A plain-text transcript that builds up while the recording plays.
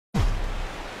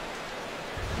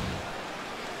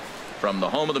From the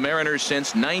home of the Mariners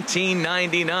since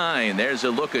 1999, there's a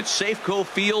look at Safeco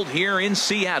Field here in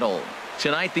Seattle.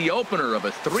 Tonight, the opener of a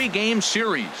 3-game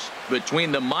series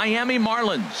between the Miami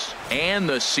Marlins and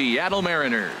the Seattle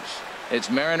Mariners. It's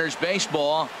Mariners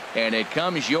baseball, and it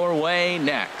comes your way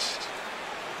next.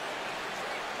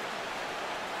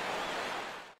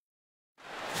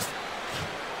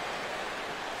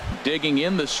 Digging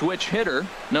in, the switch hitter,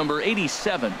 number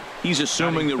 87. He's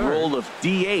assuming the role of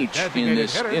DH in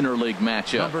this interleague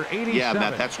matchup. Yeah,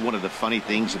 Matt, that's one of the funny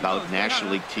things about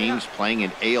National League teams playing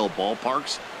in AL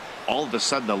ballparks. All of a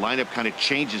sudden, the lineup kind of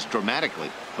changes dramatically.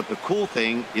 But the cool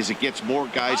thing is it gets more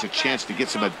guys a chance to get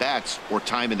some at-bats or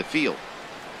time in the field.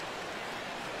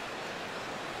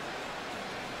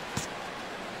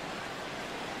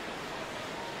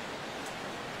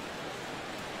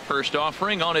 First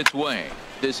offering on its way.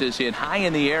 This is hit high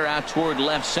in the air out toward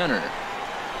left center.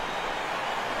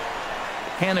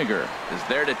 Haniger is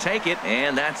there to take it,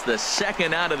 and that's the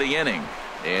second out of the inning.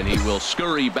 And he will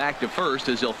scurry back to first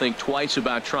as he'll think twice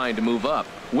about trying to move up.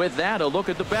 With that, a look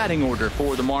at the batting order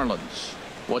for the Marlins.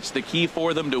 What's the key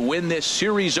for them to win this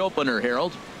series opener,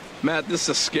 Harold? Matt, this is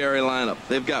a scary lineup.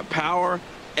 They've got power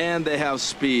and they have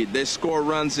speed. They score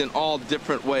runs in all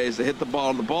different ways. They hit the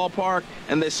ball in the ballpark,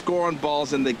 and they score on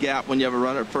balls in the gap when you have a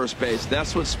runner at first base.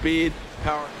 That's what speed,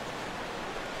 power.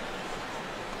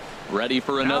 Ready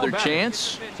for another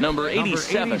chance? Number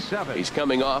 87. He's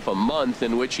coming off a month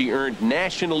in which he earned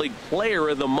National League Player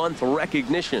of the Month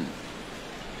recognition.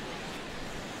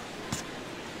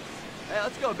 Hey,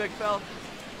 let's go, big fella.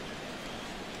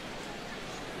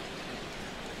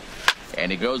 And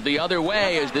he goes the other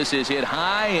way as this is hit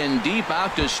high and deep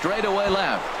out to straightaway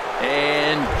left.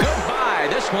 And goodbye.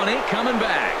 This one ain't coming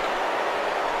back.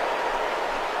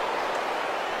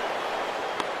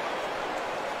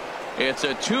 It's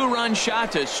a 2-run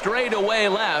shot to straightaway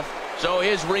left. So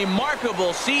his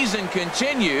remarkable season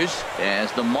continues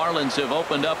as the Marlins have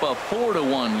opened up a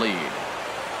 4-1 lead.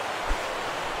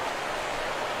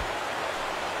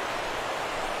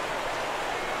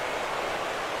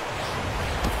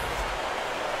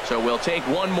 So we'll take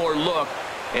one more look,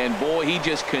 and boy, he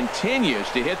just continues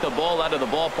to hit the ball out of the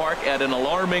ballpark at an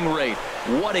alarming rate.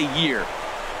 What a year.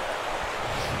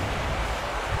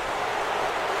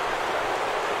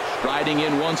 Striding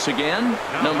in once again,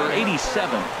 number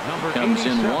 87. Comes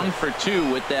in 1 for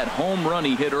 2 with that home run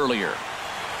he hit earlier.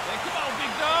 Hey, come on,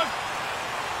 big dog.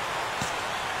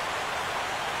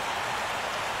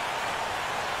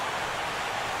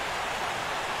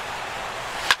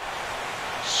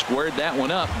 Squared that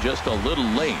one up just a little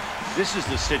late. This is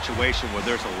the situation where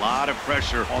there's a lot of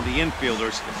pressure on the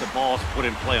infielders if the ball's put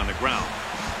in play on the ground.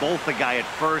 Both the guy at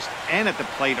first and at the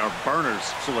plate are burners,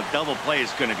 so a double play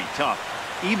is going to be tough.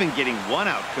 Even getting one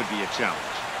out could be a challenge.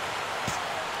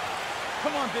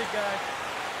 Come on, big guy.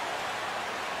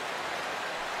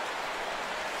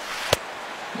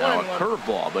 Now a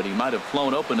curveball, but he might have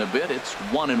flown open a bit. It's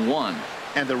 1-1.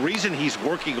 And the reason he's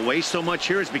working away so much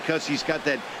here is because he's got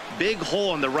that big hole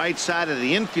on the right side of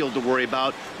the infield to worry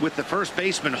about with the first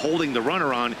baseman holding the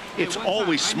runner on. It's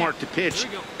always smart to pitch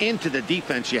into the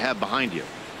defense you have behind you.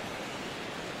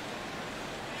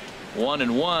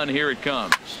 1-1. Here it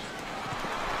comes.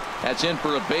 That's in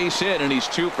for a base hit, and he's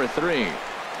 2 for 3.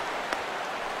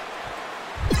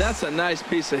 That's a nice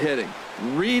piece of hitting.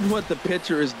 Read what the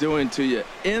pitcher is doing to you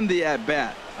in the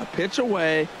at-bat. A pitch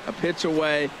away,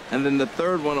 and then the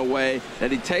third one away,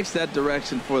 that he takes that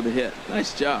direction for the hit.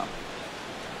 Nice job.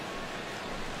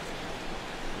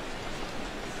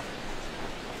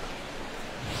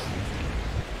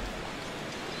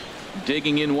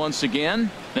 Digging in once again,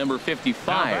 number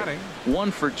 55.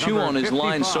 1 for 2 on his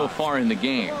line so far in the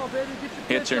game.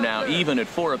 Hits are now even at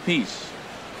 4 apiece.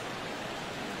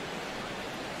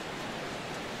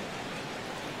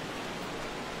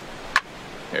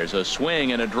 There's a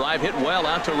swing and a drive hit well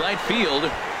out to right field.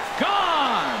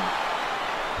 Gone!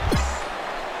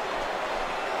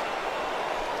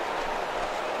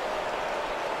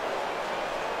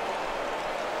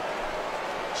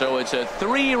 So it's a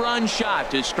 3-run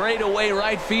shot to straightaway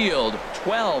right field.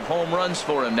 12 home runs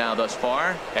for him now thus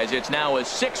far, as it's now a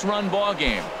 6-run ball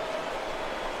game.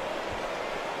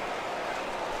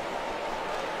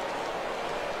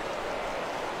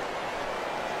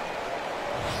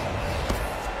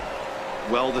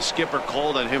 Well, the skipper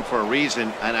called on him for a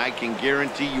reason, and I can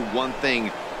guarantee you one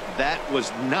thing. That was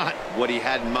not what he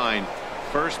had in mind.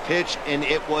 First pitch, and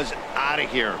it was out of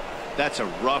here. That's a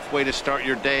rough way to start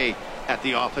your day at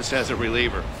the office as a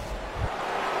reliever.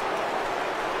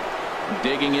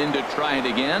 Digging in to try it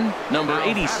again, number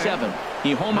 87.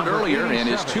 He homered earlier and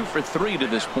is 2 for 3 to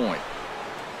this point.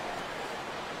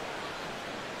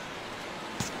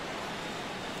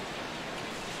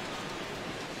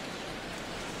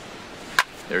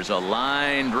 There's a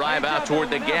line drive out toward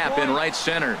the gap in right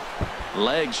center.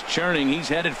 Legs churning. He's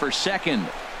headed for second.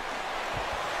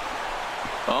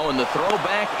 Oh, and the throw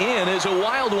back in is a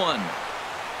wild one.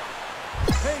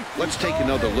 Let's take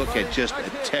another look at just a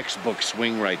textbook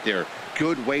swing right there.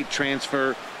 Good weight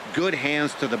transfer, good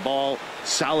hands to the ball,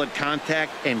 solid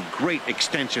contact, and great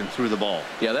extension through the ball.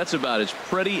 Yeah, that's about as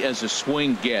pretty as a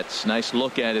swing gets. Nice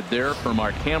look at it there from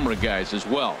our camera guys as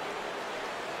well.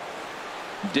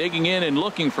 Digging in and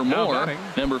looking for more.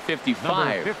 Number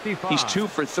 55. He's 2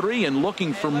 for 3 and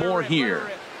looking for more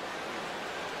here.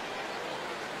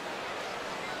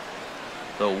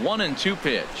 The 1-2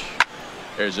 pitch.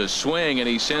 There's a swing, and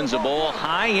he sends a ball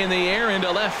high in the air into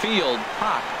left field.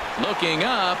 Hawk looking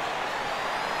up.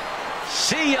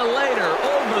 See you later.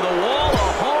 Over the wall,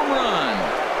 a home run.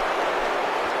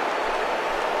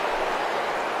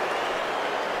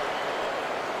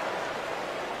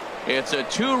 It's a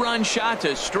 2-run shot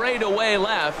to straightaway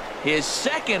left. His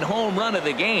second home run of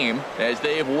the game as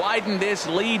they've widened this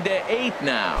lead to 8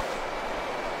 now.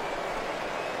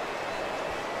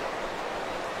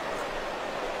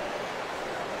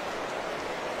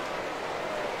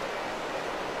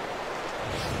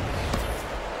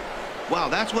 Wow,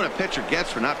 that's what a pitcher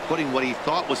gets for not putting what he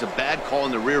thought was a bad call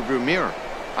in the rearview mirror.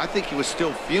 I think he was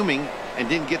still fuming and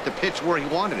didn't get the pitch where he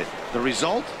wanted it. The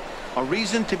result? A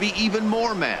reason to be even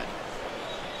more mad.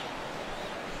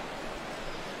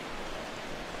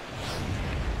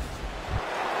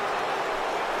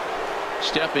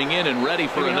 Stepping in and ready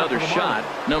for another shot,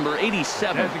 number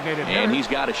 87. And he's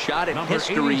got a shot at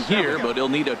history here, but he'll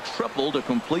need a triple to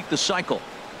complete the cycle.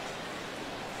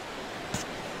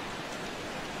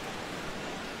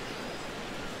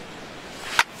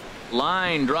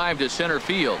 Line drive to center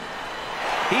field.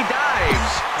 He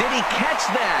dives. Did he catch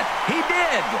that? He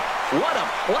did. What a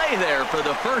play there for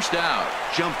the first out.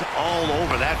 Jumped all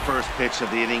over that first pitch of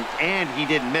the inning, and he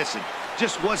didn't miss it.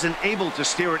 Just wasn't able to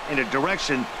steer it in a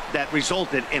direction that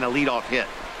resulted in a leadoff hit.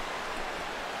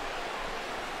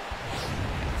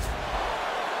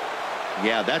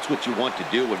 Yeah, that's what you want to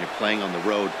do when you're playing on the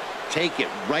road. Take it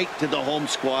right to the home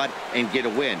squad and get a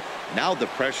win. Now the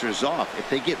pressure is off. If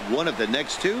they get one of the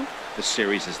next two, the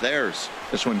series is theirs.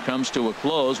 This one comes to a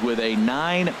close with a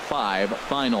 9-5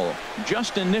 final.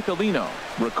 Justin Nicolino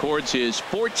records his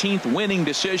 14th winning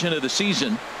decision of the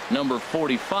season. Number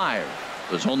 45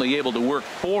 was only able to work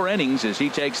 4 innings as he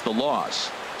takes the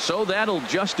loss. So that'll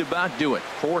just about do it.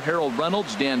 For Harold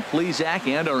Reynolds, Dan Plesac,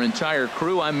 and our entire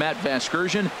crew, I'm Matt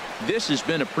Vasgersian. This has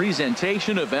been a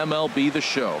presentation of MLB The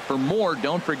Show. For more,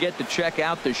 don't forget to check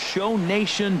out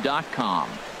theshownation.com.